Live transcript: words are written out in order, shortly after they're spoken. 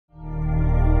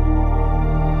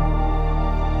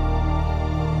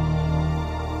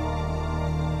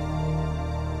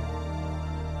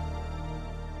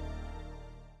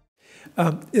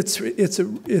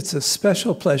It's a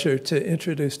special pleasure to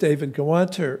introduce David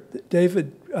Gewanter.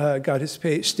 David got his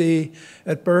PhD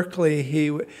at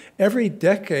Berkeley. Every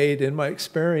decade, in my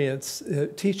experience,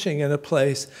 teaching in a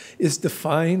place is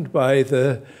defined by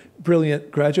the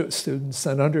brilliant graduate students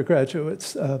and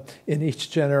undergraduates in each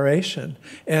generation.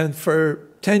 And for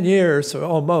 10 years, or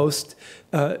almost,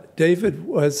 David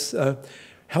was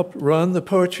helped run the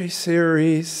poetry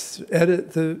series,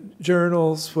 edit the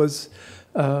journals, was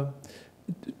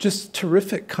just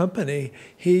terrific company.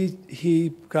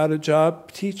 He got a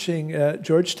job teaching at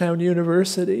Georgetown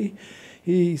University.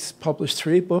 He's published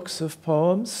 3 books of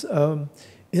poems,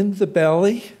 In the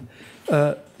Belly,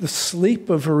 The Sleep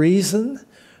of Reason,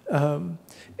 and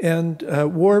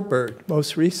Warbird,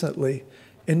 most recently.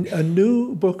 And a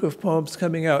new book of poems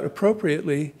coming out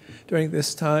appropriately during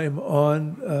this time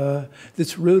on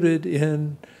that's rooted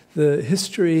in the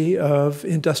history of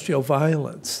industrial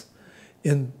violence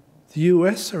in the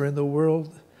U.S. or in the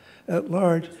world at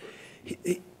large.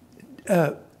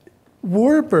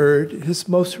 Warbird, his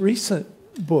most recent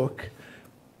book,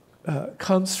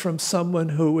 comes from someone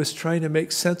who was trying to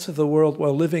make sense of the world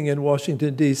while living in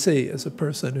Washington, D.C., as a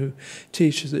person who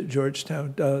teaches at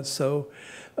Georgetown does. So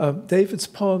David's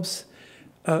poems,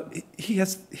 he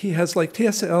has like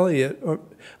T.S. Eliot, or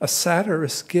a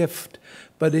satirist gift,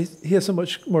 but he has a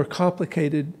much more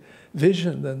complicated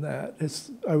vision than that.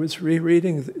 I was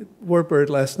rereading Warbird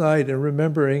last night and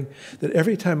remembering that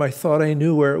every time I thought I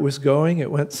knew where it was going, it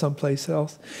went someplace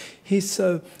else. He's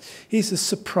a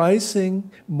surprising,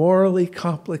 morally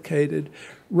complicated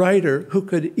writer who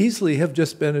could easily have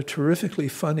just been a terrifically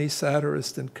funny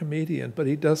satirist and comedian, but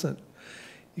he doesn't.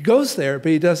 He goes there,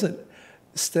 but he doesn't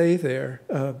stay there.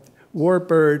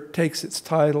 Warbird takes its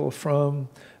title from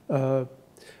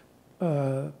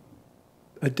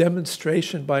a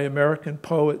demonstration by American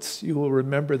poets. You will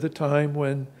remember the time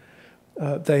when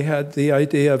they had the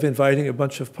idea of inviting a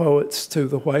bunch of poets to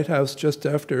the White House just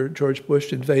after George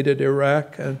Bush invaded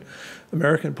Iraq, and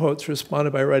American poets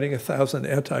responded by writing 1,000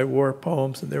 anti-war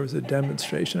poems, and there was a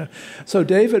demonstration. So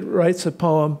David writes a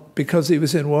poem, because he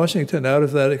was in Washington out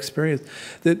of that experience,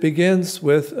 that begins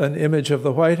with an image of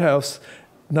the White House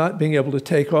not being able to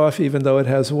take off even though it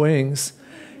has wings,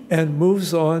 and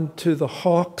moves on to the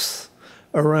hawks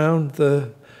around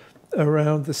the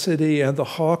city and the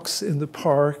hawks in the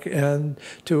park, and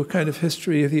to a kind of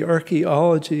history of the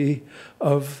archaeology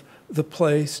of the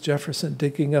place, Jefferson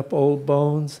digging up old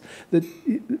bones, that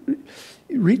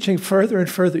reaching further and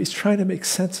further, he's trying to make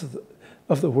sense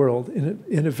of the world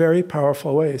in a very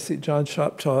powerful way. See, John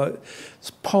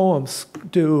Choctaw's poems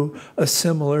do a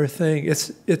similar thing.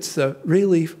 It's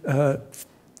really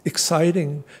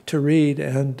exciting to read,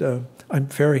 and I'm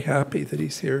very happy that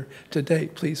he's here today.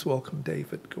 Please welcome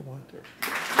David Gewanter.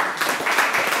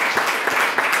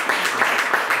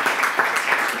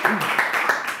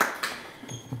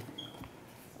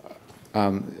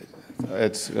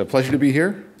 It's a pleasure to be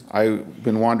here. I've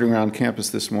been wandering around campus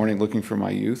this morning looking for my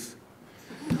youth,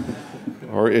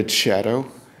 or its shadow.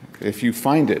 If you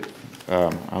find it,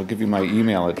 I'll give you my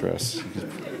email address.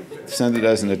 Send it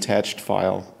as an attached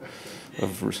file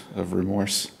of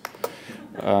remorse.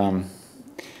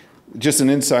 Just an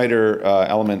insider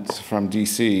element from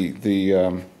D.C., the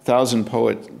 1,000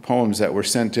 poems that were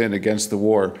sent in against the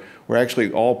war were actually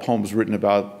all poems written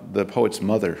about the poet's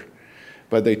mother.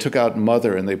 But they took out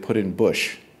mother and they put in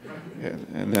Bush.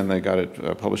 And then they got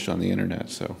it published on the internet.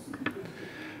 So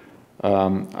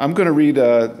I'm going to read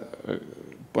a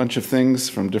bunch of things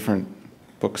from different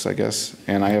books, I guess.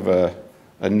 And I have a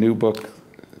new book,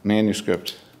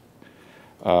 manuscript,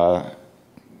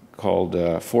 called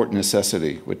Fort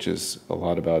Necessity, which is a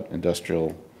lot about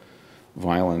industrial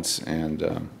violence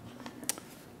and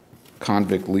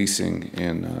convict leasing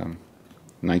in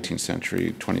 19th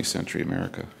century, 20th century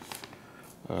America.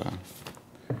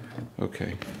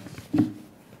 Okay.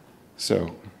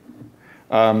 So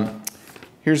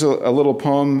here's a little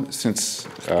poem, since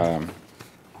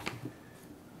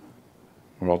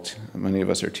many of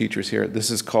us are teachers here.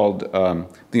 This is called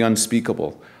The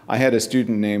Unspeakable. I had a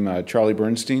student named Charlie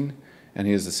Bernstein, and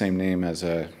he has the same name as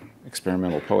an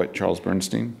experimental poet, Charles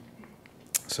Bernstein.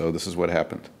 So this is what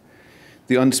happened.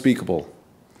 The Unspeakable.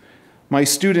 My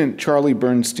student, Charlie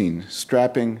Bernstein,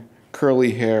 strapping,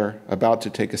 curly hair, about to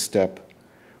take a step,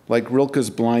 like Rilke's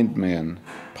blind man,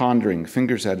 pondering,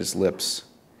 fingers at his lips.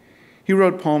 He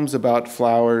wrote poems about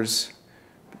flowers,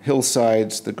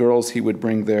 hillsides, the girls he would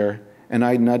bring there, and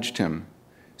I nudged him.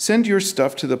 Send your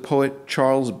stuff to the poet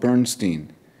Charles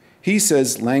Bernstein. He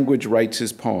says language writes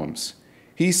his poems.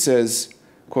 He says,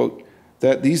 quote,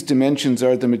 that these dimensions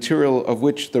are the material of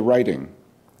which the writing.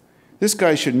 This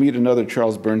guy should meet another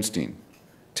Charles Bernstein.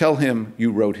 Tell him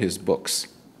you wrote his books.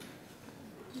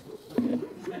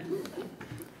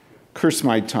 Curse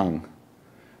my tongue.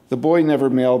 The boy never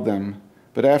mailed them,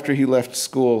 but after he left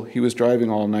school, he was driving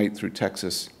all night through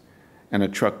Texas, and a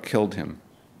truck killed him.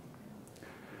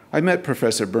 I met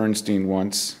Professor Bernstein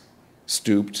once,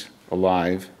 stooped,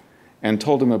 alive, and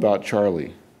told him about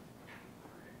Charlie.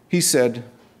 He said,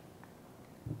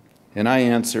 and I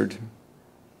answered,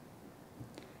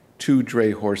 2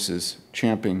 dray horses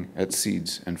champing at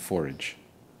seeds and forage.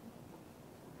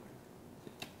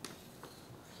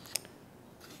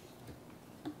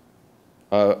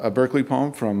 A Berkeley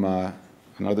poem from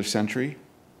another century.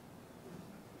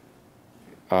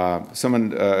 A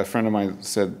friend of mine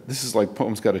said, this is like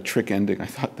poems got a trick ending. I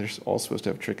thought they're all supposed to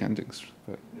have trick endings.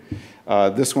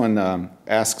 But this one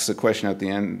asks a question at the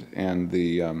end, and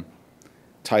the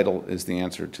title is the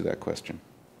answer to that question.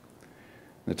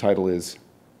 The title is,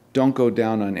 Don't Go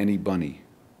Down on Any Bunny.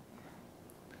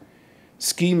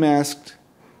 Ski-masked,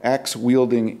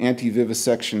 axe-wielding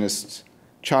anti-vivisectionists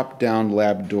chopped down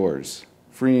lab doors,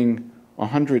 freeing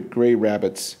 100 gray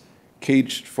rabbits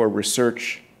caged for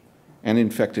research and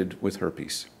infected with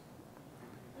herpes.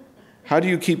 How do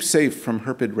you keep safe from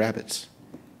herped rabbits?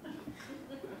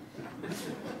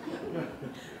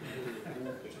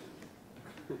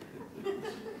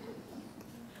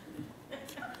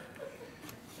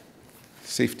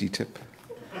 Safety tip.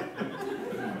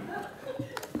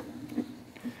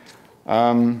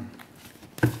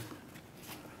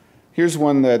 Here's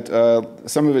one that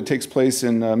some of it takes place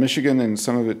in Michigan and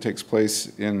some of it takes place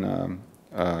in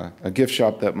a gift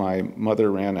shop that my mother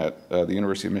ran at the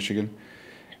University of Michigan.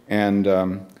 And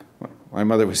my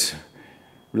mother was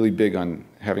really big on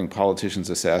having politicians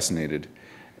assassinated.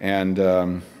 And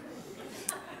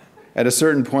at a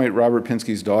certain point, Robert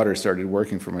Pinsky's daughter started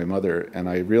working for my mother, and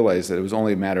I realized that it was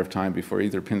only a matter of time before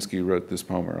either Pinsky wrote this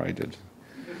poem or I did.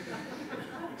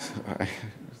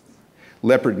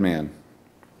 Leopard Man.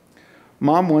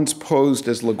 Mom once posed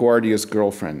as LaGuardia's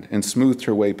girlfriend and smoothed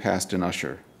her way past an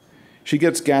usher. She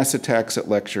gets gas attacks at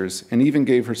lectures and even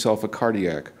gave herself a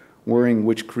cardiac, worrying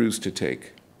which cruise to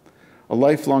take. A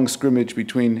lifelong scrimmage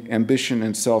between ambition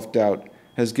and self-doubt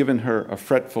has given her a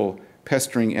fretful,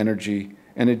 pestering energy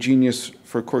and a genius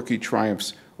for quirky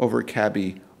triumphs over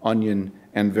cabbie, onion,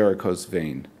 and varicose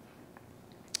vein.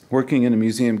 Working in a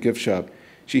museum gift shop,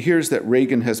 she hears that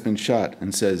Reagan has been shot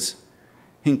and says,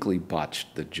 Hinckley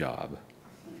botched the job.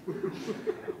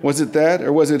 Was it that,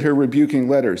 or was it her rebuking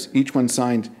letters, each one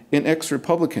signed an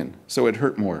ex-Republican, so it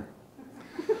hurt more?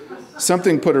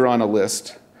 Something put her on a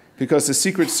list, because a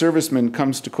Secret Serviceman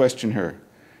comes to question her.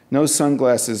 No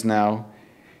sunglasses now.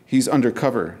 He's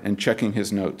undercover and checking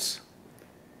his notes.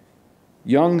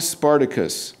 Young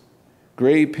Spartacus,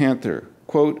 Gray Panther,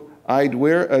 quote, I'd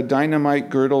wear a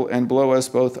dynamite girdle and blow us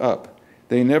both up.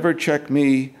 They never check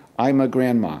me, I'm a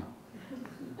grandma.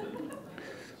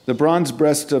 The bronze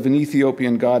breasts of an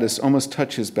Ethiopian goddess almost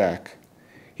touch his back.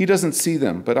 He doesn't see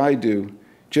them, but I do.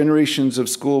 Generations of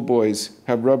schoolboys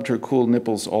have rubbed her cool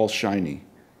nipples all shiny,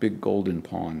 big golden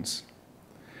pawns.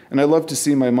 And I love to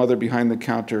see my mother behind the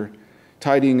counter,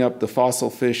 tidying up the fossil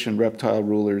fish and reptile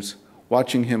rulers,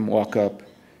 watching him walk up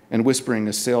and whispering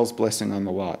a sales blessing on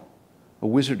the lot, a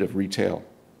wizard of retail.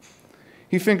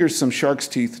 He fingers some shark's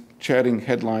teeth, chatting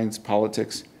headlines,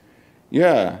 politics.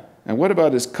 Yeah, and what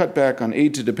about his cutback on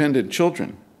aid to dependent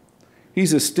children?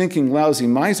 He's a stinking lousy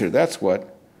miser, that's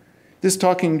what. This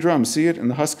talking drum, see it, and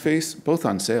the husk face, both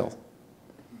on sale.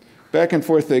 Back and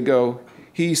forth they go,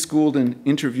 he schooled in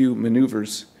interview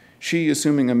maneuvers, she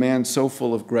assuming a man so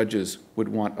full of grudges would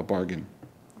want a bargain.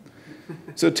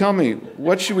 So tell me,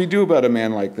 what should we do about a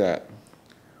man like that?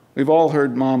 We've all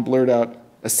heard Mom blurt out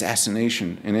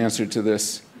assassination in answer to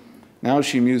this. Now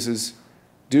she muses,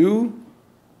 do?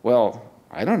 Well,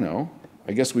 I don't know.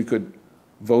 I guess we could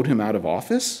vote him out of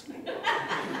office?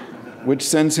 Which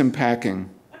sends him packing.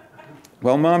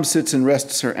 While Mom sits and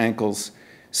rests her ankles,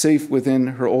 safe within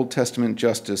her Old Testament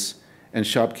justice and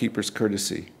shopkeeper's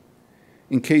courtesy.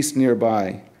 Encased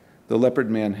nearby, the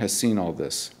leopard man has seen all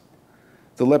this.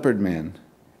 The leopard man,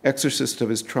 exorcist of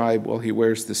his tribe while he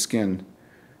wears the skin,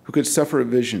 who could suffer a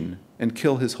vision and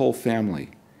kill his whole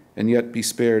family, and yet be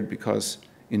spared because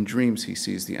in dreams he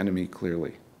sees the enemy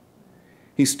clearly.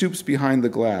 He stoops behind the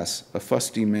glass, a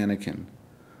fusty mannequin.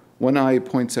 One eye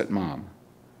points at Mom,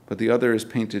 but the other is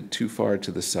painted too far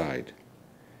to the side.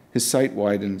 His sight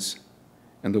widens,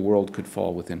 and the world could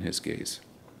fall within his gaze.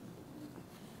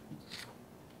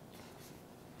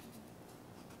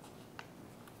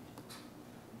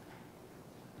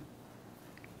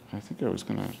 I think I was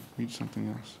going to read something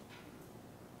else.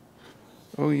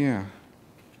 Oh, yeah.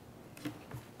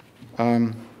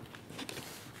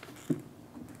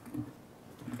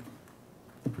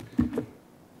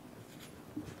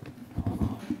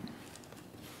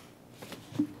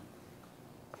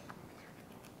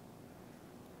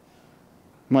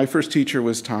 My first teacher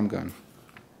was Tom Gunn.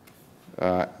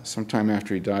 Sometime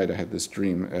after he died, I had this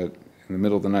dream in the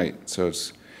middle of the night. So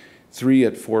it's 3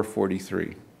 at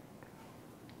 4:43.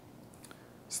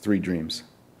 It's 3 dreams.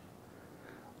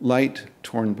 Light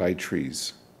torn by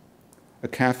trees. A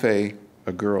cafe,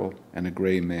 a girl, and a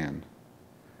gray man.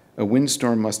 A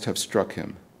windstorm must have struck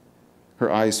him. Her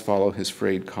eyes follow his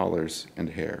frayed collars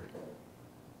and hair.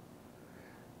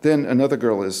 Then another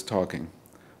girl is talking.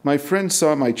 My friend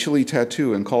saw my chili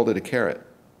tattoo and called it a carrot.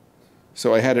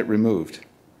 So I had it removed.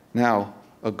 Now,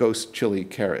 a ghost chili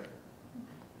carrot.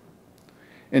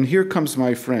 And here comes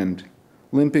my friend,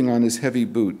 limping on his heavy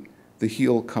boot, the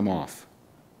heel come off.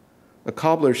 A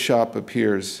cobbler's shop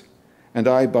appears, and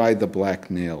I buy the black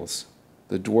nails,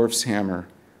 the dwarf's hammer,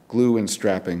 glue and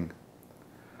strapping.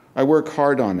 I work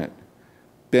hard on it,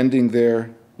 bending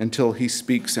there until he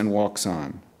speaks and walks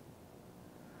on.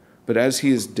 But as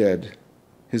he is dead,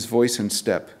 his voice and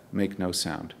step make no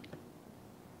sound.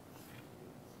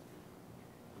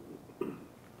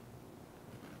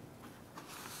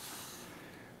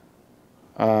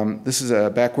 This is a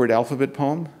backward alphabet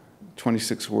poem,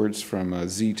 26 words from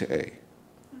Z to A.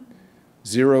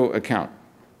 0 account,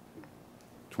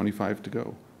 25 to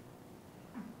go.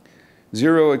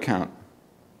 0 account.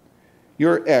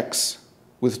 Your ex,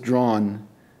 withdrawn,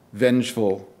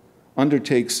 vengeful,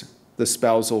 undertakes the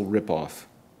spousal ripoff.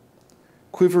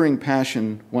 Quivering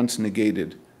passion, once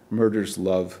negated, murders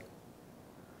love.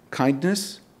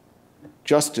 Kindness?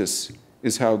 Justice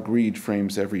is how greed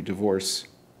frames every divorce.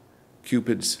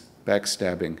 Cupid's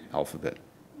backstabbing alphabet.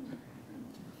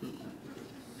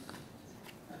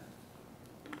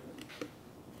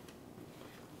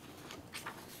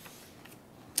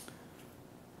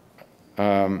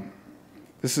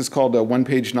 This is called a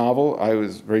one-page novel. I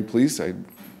was very pleased. I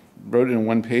wrote it in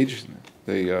 1 page.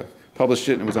 They published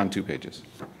it, and it was on 2 pages.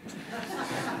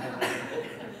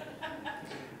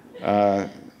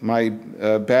 My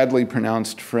badly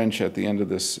pronounced French at the end of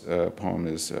this poem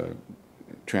is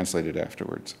translated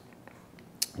afterwards.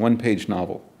 One-page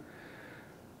novel.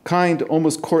 Kind,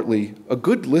 almost courtly, a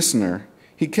good listener,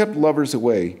 he kept lovers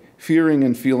away, fearing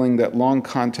and feeling that long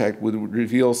contact would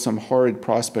reveal some horrid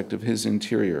prospect of his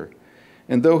interior.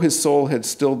 And though his soul had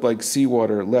stilled like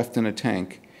seawater left in a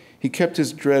tank, he kept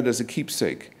his dread as a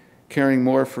keepsake, caring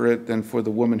more for it than for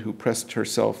the woman who pressed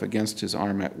herself against his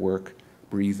arm at work,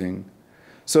 breathing,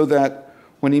 so that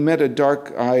when he met a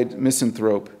dark-eyed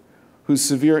misanthrope, whose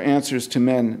severe answers to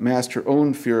men masked her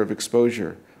own fear of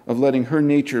exposure, of letting her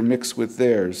nature mix with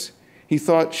theirs, he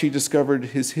thought she discovered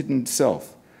his hidden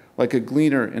self, like a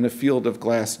gleaner in a field of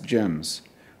glass gems,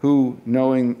 who,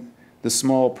 knowing the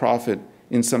small profit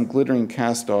in some glittering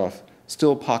cast-off,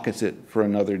 still pockets it for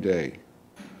another day.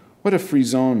 What a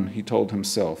frisson, he told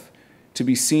himself, to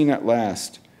be seen at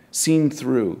last, seen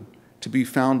through, to be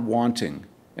found wanting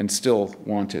and still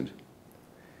wanted.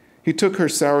 He took her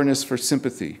sourness for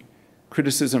sympathy,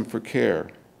 criticism for care,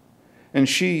 and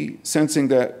she, sensing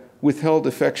that withheld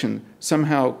affection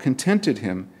somehow contented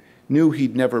him, knew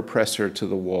he'd never press her to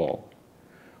the wall.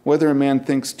 Whether a man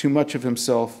thinks too much of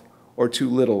himself or too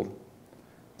little,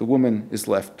 the woman is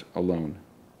left alone.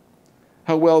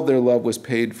 How well their love was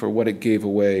paid for what it gave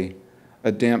away,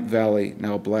 a damp valley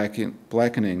now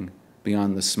blackening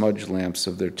beyond the smudge lamps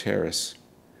of their terrace.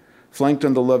 Flanked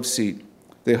on the love seat,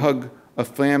 they hug a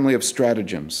family of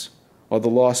stratagems, while the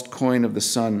lost coin of the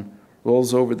sun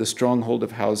rolls over the stronghold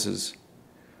of houses,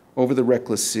 over the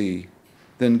reckless sea,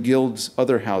 then gilds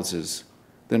other houses,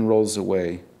 then rolls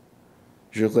away.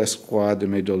 Je reste roi de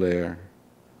mes douleurs.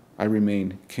 I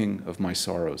remain king of my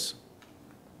sorrows.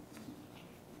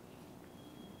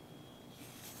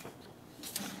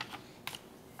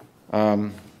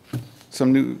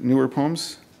 Some newer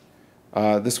poems.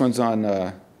 This one's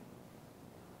on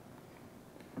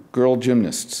girl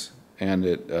gymnasts, and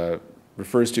it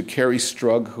refers to Carrie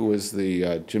Strug, who was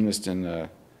the gymnast in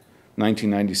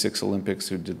 1996 Olympics,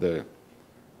 who did the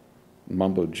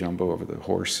mumbo-jumbo over the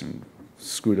horse and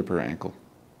screwed up her ankle,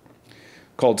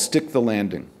 called Stick the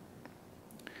Landing.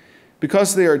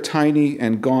 Because they are tiny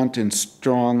and gaunt and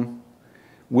strong,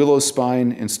 willow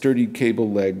spine and sturdy cable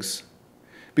legs,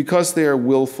 because they are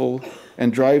willful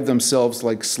and drive themselves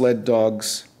like sled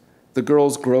dogs, the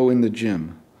girls grow in the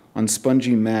gym, on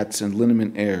spongy mats and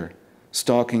liniment air,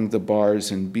 stalking the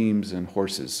bars and beams and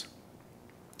horses.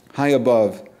 High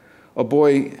above, a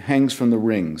boy hangs from the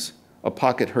rings, a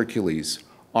pocket Hercules,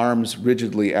 arms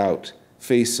rigidly out,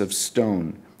 face of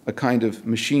stone, a kind of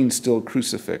machine-still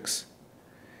crucifix.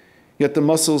 Yet the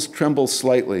muscles tremble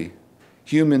slightly,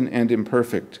 human and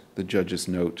imperfect, the judges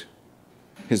note,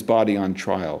 his body on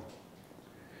trial.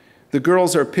 The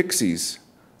girls are pixies,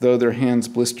 though their hands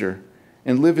blister,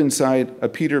 and live inside a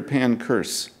Peter Pan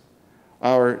curse.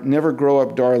 Our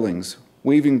never-grow-up darlings,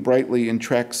 waving brightly in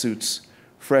tracksuits,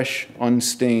 fresh,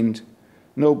 unstained,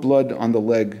 no blood on the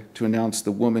leg to announce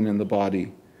the woman in the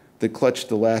body that clutched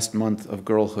the last month of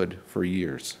girlhood for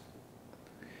years.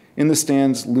 In the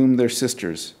stands loom their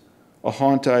sisters, a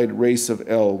haunt-eyed race of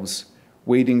elves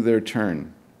waiting their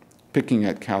turn, picking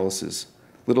at calluses,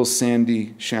 little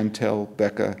Sandy, Chantel,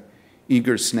 Becca,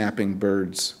 eager snapping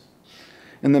birds.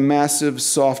 And the massive,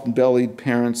 soft-bellied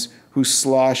parents who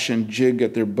slosh and jig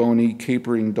at their bony,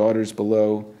 capering daughters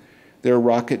below, their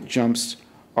rocket jumps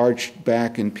arched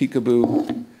back in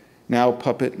peekaboo, now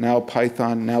puppet, now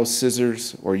python, now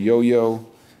scissors or yo-yo.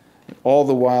 All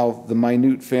the while, the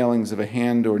minute failings of a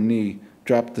hand or knee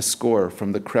drop the score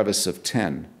from the crevice of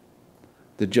 10.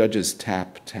 The judges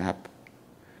tap, tap.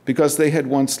 Because they had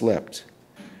once leapt,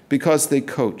 because they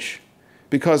coach,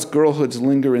 because girlhoods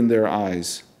linger in their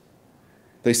eyes.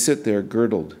 They sit there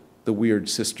girdled, the weird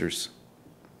sisters.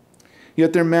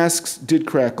 Yet their masks did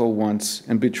crackle once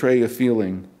and betray a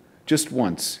feeling, just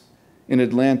once, in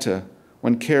Atlanta,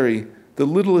 when Carrie, the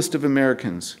littlest of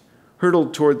Americans,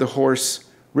 hurtled toward the horse,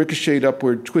 ricocheted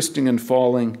upward, twisting and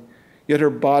falling, yet her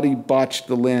body botched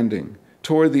the landing,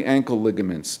 tore the ankle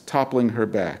ligaments, toppling her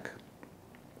back.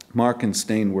 Mark and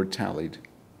Stain were tallied.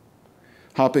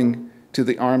 Hopping to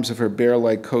the arms of her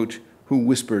bear-like coach, who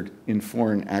whispered in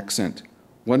foreign accent,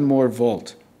 "One more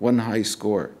vault, one high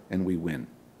score, and we win."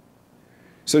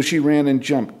 So she ran and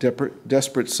jumped,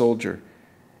 desperate soldier,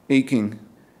 aching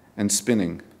and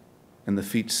spinning, and the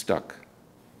feet stuck.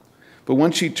 But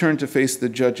once she turned to face the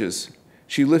judges,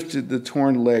 she lifted the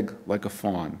torn leg like a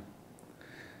fawn.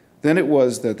 Then it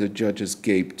was that the judges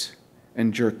gaped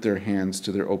and jerked their hands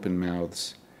to their open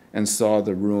mouths and saw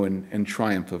the ruin and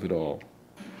triumph of it all.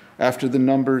 After the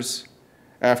numbers,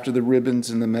 after the ribbons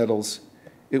and the medals,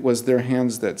 it was their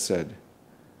hands that said,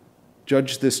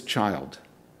 "Judge this child.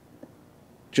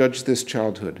 Judge this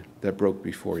childhood that broke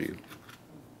before you."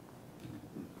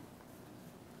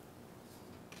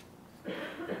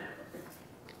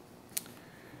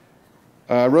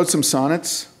 I wrote some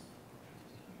sonnets.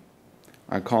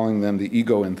 I'm calling them the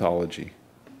Ego Anthology.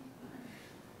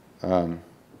 I'll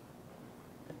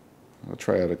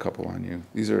try out a couple on you.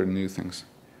 These are new things.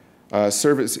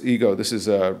 Service ego. This is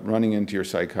running into your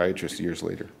psychiatrist years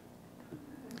later.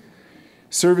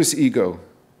 Service ego.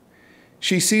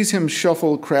 She sees him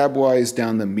shuffle crabwise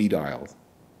down the meat aisle.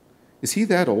 Is he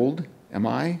that old? Am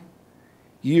I?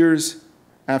 Years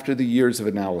after the years of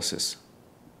analysis.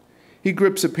 He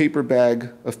grips a paper bag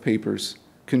of papers,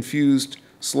 confused,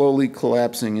 slowly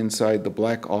collapsing inside the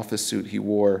black office suit he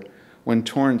wore when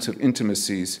torrents of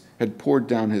intimacies had poured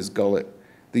down his gullet,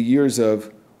 the years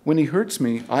of, "When he hurts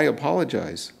me, I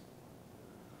apologize."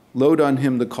 Load on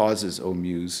him the causes, O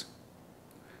muse.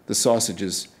 The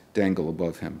sausages dangle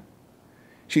above him.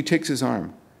 She takes his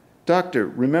arm. "Doctor,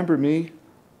 remember me?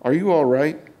 Are you all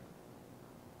right?"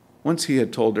 Once he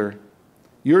had told her,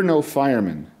 "You're no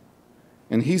fireman,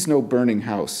 and he's no burning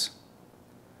house."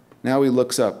 Now he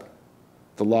looks up,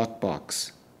 the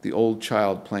lockbox, the old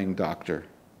child playing doctor.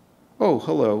 "Oh,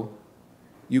 hello.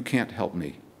 You can't help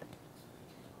me."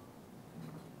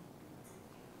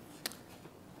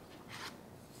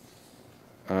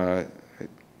 I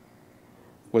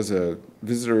was a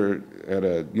visitor at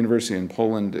a university in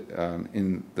Poland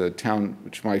in the town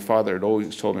which my father had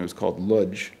always told me was called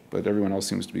Lodz, but everyone else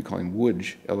seems to be calling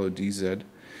Łódź, L-O-D-Z.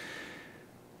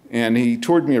 And he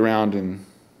toured me around and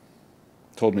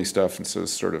told me stuff, and so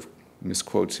sort of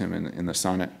misquotes him in the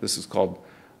sonnet. This is called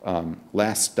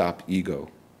Last Stop Ego.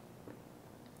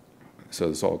 So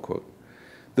this is all a quote.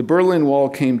 "The Berlin Wall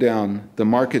came down, the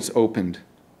markets opened,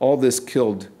 all this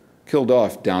killed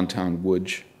off downtown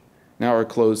Łódź. Now our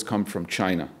clothes come from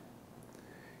China.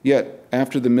 Yet,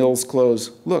 after the mills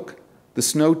close, look, the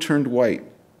snow turned white.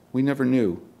 We never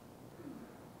knew.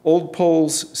 Old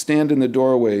Poles stand in the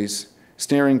doorways,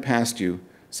 staring past you,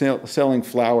 selling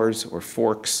flowers or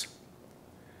forks.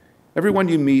 Everyone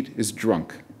you meet is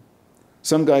drunk.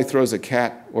 Some guy throws a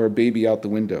cat or a baby out the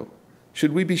window.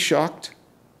 Should we be shocked?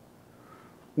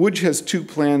 Łódź has two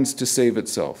plans to save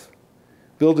itself.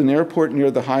 Build an airport near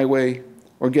the highway,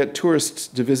 or get tourists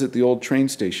to visit the old train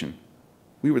station.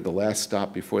 We were the last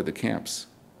stop before the camps.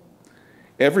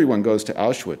 Everyone goes to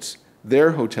Auschwitz.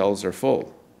 Their hotels are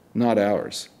full, not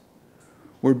ours.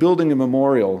 We're building a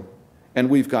memorial, and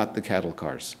we've got the cattle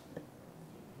cars."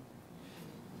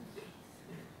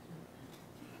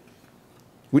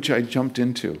 Which I jumped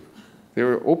into. They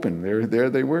were open.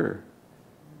 There they were,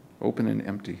 open and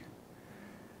empty.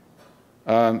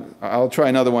 I'll try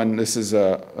another one. This is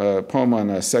a poem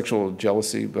on sexual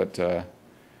jealousy, but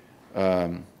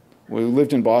we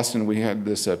lived in Boston. We had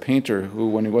this painter who,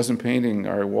 when he wasn't painting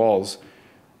our walls,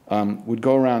 would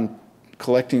go around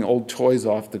collecting old toys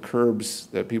off the curbs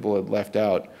that people had left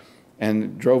out,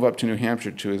 and drove up to New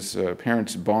Hampshire to his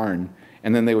parents' barn,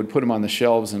 and then they would put them on the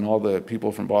shelves, and all the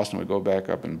people from Boston would go back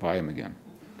up and buy them again.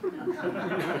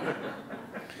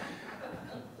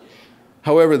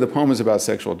 However, the poem is about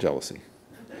sexual jealousy.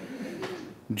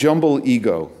 Jumble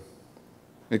ego.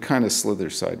 It kind of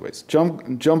slithers sideways.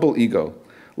 Jumble ego.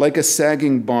 Like a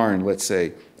sagging barn, let's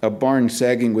say, a barn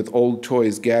sagging with old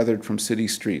toys gathered from city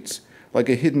streets. Like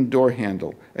a hidden door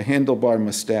handle, a handlebar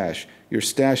mustache, your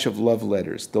stash of love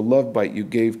letters, the love bite you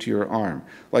gave to your arm.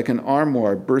 Like an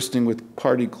armoire bursting with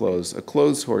party clothes, a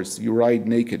clothes horse you ride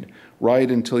naked,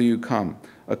 ride until you come.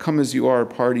 A come as you are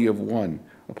party of one,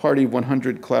 a party of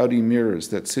 100 cloudy mirrors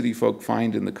that city folk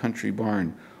find in the country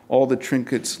barn. All the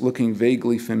trinkets looking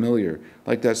vaguely familiar,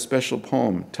 like that special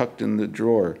poem tucked in the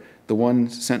drawer, the one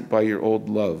sent by your old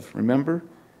love. Remember?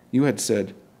 You had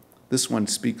said, "This one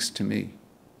speaks to me."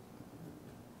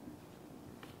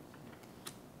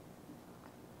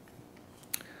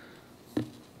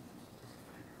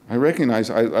 I recognize,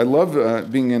 I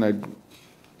love being in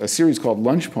a series called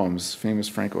Lunch Poems, famous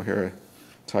Frank O'Hara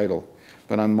title,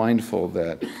 but I'm mindful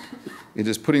that it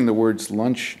is putting the words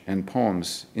lunch and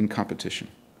poems in competition.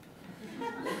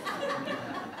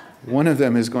 One of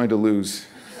them is going to lose.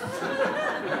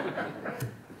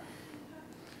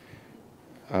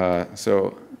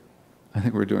 So I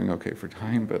think we're doing okay for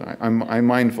time, but I'm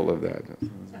mindful of that.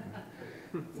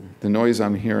 The noise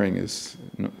I'm hearing is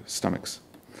stomachs.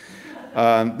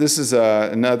 This is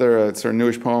another sort of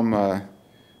newish poem,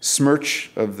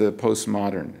 Smirch of the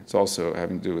Postmodern. It's also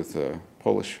having to do with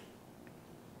Polish.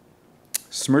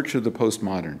 Smirch of the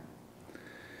Postmodern.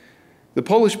 The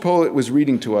Polish poet was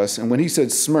reading to us, and when he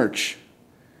said smirch,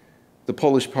 the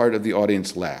Polish part of the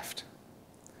audience laughed.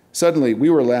 Suddenly, we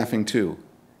were laughing too,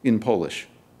 in Polish.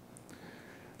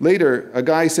 Later, a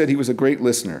guy said he was a great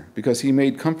listener because he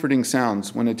made comforting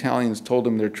sounds when Italians told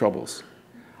him their troubles.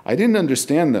 I didn't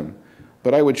understand them,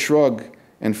 but I would shrug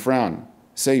and frown,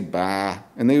 say bah,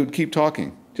 and they would keep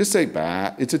talking. Just say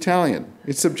bah, it's Italian.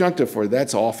 It's subjunctive for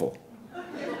that's awful.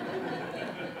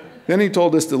 Then he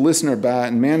told us to listener bah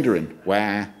in Mandarin,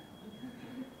 wah.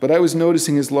 But I was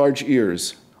noticing his large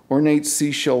ears, ornate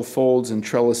seashell folds and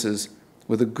trellises,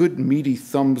 with a good meaty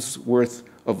thumb's worth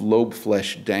of lobe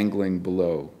flesh dangling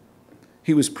below.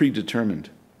 He was predetermined.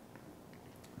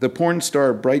 The porn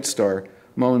star Bright Star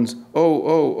moans, oh,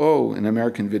 oh, oh, in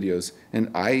American videos, and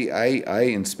I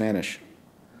in Spanish.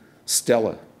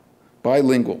 Stella,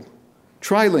 bilingual,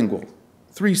 trilingual,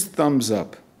 3 thumbs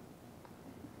up.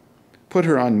 Put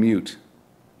her on mute.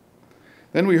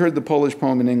 Then we heard the Polish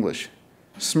poem in English.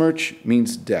 Smirch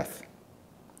means death.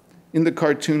 In the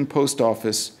cartoon post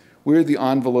office, we're the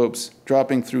envelopes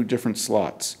dropping through different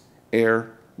slots,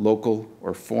 air, local,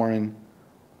 or foreign,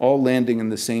 all landing in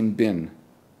the same bin,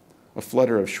 a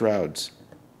flutter of shrouds.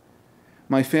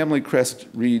 My family crest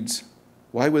reads,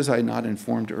 why was I not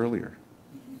informed earlier?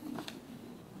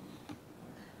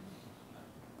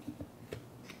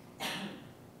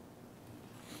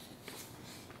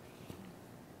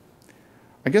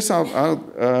 I guess I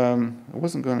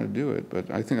wasn't going to do it, but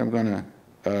I think I'm going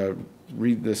to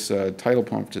read this title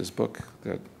poem to his book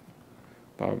that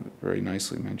Bob very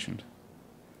nicely mentioned.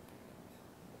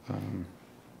 And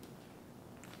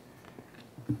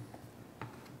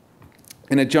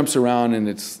it jumps around, and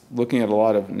it's looking at a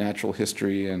lot of natural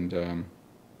history and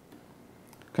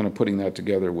kind of putting that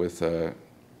together with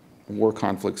war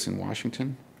conflicts in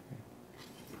Washington,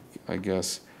 I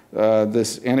guess.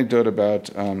 This anecdote about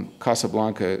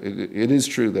Casablanca, it is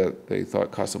true that they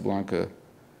thought Casablanca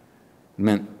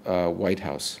meant White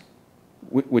House,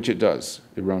 which it does,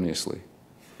 erroneously.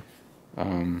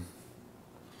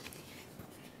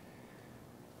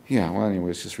 Yeah, well,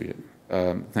 anyways, just read it.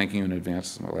 Thanking you in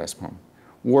advance is my last poem.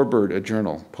 Warbird, a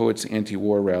Journal, Poets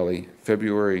Anti-War Rally,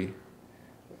 February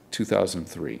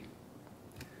 2003.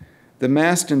 The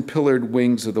mast and pillared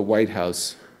wings of the White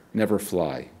House never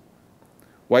fly.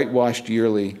 Whitewashed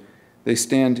yearly, they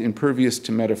stand impervious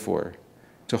to metaphor,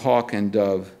 to hawk and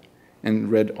dove, and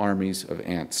red armies of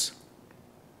ants.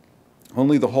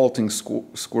 Only the halting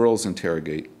squirrels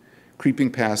interrogate,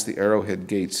 creeping past the arrowhead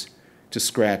gates to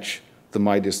scratch the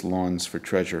Midas lawns for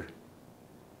treasure.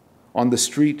 On the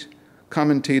street,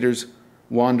 commentators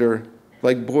wander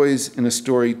like boys in a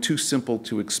story too simple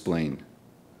to explain.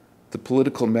 The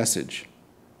political message,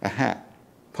 a hat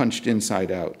punched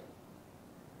inside out.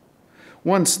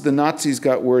 Once the Nazis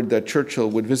got word that Churchill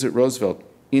would visit Roosevelt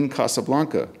in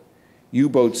Casablanca.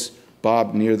 U-boats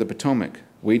bobbed near the Potomac,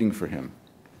 waiting for him.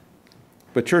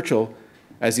 But Churchill,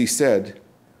 as he said,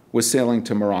 was sailing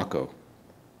to Morocco.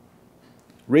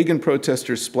 Reagan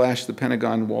protesters splashed the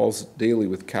Pentagon walls daily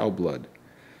with cow blood.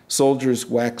 Soldiers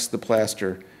waxed the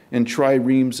plaster, and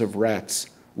triremes of rats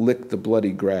licked the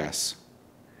bloody grass.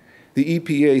 The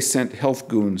EPA sent health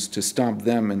goons to stomp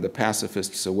them and the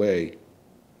pacifists away.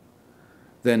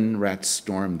 Then rats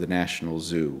stormed the National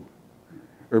Zoo.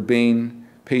 Urbane,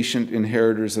 patient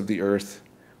inheritors of the earth,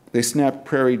 they snapped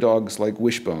prairie dogs like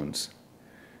wishbones.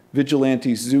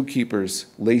 Vigilante zookeepers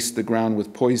laced the ground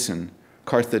with poison,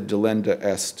 Cartha delenda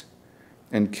est,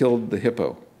 and killed the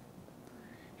hippo.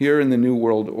 Here in the New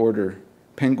World Order,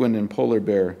 penguin and polar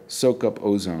bear soak up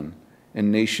ozone,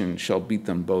 and nation shall beat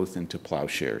them both into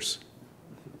plowshares.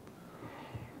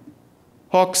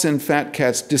 Hawks and fat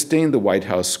cats disdained the White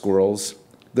House squirrels.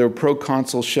 Their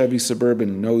proconsul Chevy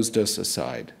Suburban nosed us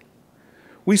aside.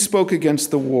 We spoke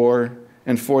against the war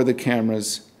and for the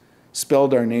cameras,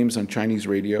 spelled our names on Chinese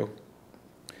radio.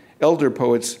 Elder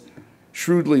poets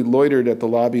shrewdly loitered at the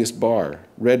lobbyist bar,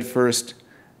 read first,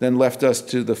 then left us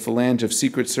to the phalange of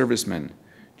Secret Servicemen,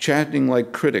 chatting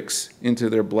like critics into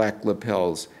their black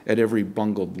lapels at every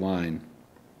bungled line.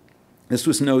 This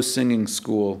was no singing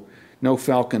school. No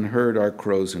falcon heard our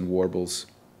crows and warbles.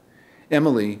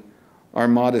 Emily, our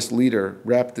modest leader,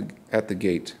 rapped at the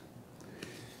gate.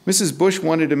 Mrs. Bush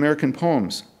wanted American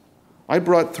poems. I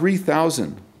brought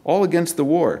 3,000, all against the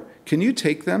war. Can you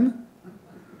take them?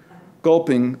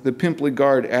 Gulping, the pimply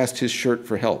guard asked his shirt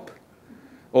for help.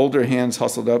 Older hands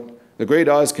hustled up. The great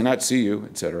Oz cannot see you,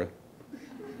 etc.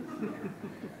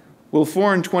 Will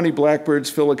 4 and 20 blackbirds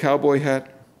fill a cowboy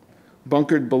hat?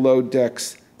 Bunkered below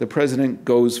decks, the president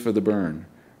goes for the burn,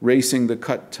 racing the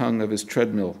cut tongue of his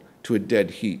treadmill to a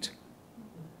dead heat.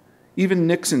 Even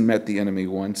Nixon met the enemy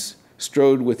once,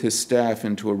 strode with his staff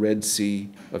into a red sea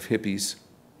of hippies.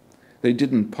 They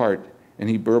didn't part, and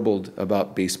he burbled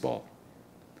about baseball.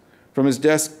 From his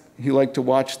desk, he liked to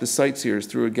watch the sightseers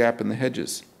through a gap in the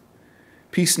hedges.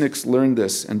 Peaceniks learned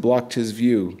this and blocked his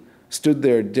view, stood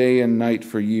there day and night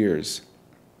for years.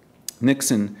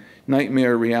 Nixon,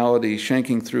 nightmare reality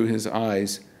shanking through his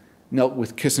eyes, knelt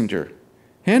with Kissinger.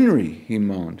 Henry, he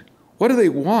moaned, what do they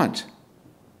want?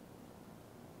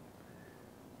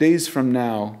 Days from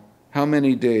now, how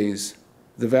many days,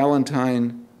 the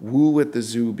Valentine woo at the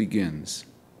zoo begins.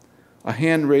 A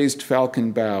hand-raised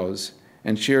falcon bows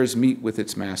and shares meat with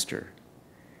its master.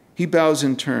 He bows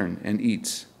in turn and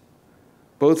eats.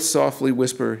 Both softly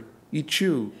whisper,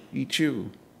 "Eat-chew,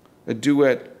 eat-chew," a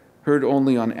duet heard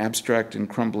only on abstract and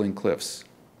crumbling cliffs.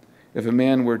 If a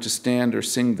man were to stand or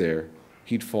sing there,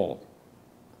 he'd fall.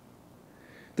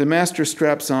 The master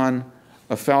straps on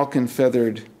a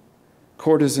falcon-feathered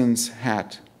courtesan's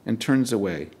hat and turns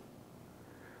away.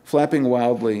 Flapping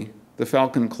wildly, the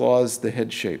falcon claws the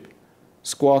head shape,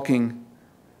 squawking,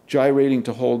 gyrating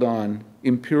to hold on,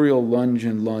 imperial lunge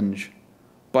and lunge,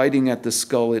 biting at the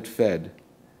skull it fed,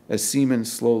 as semen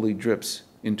slowly drips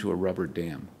into a rubber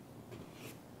dam.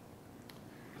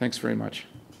 Thanks very much.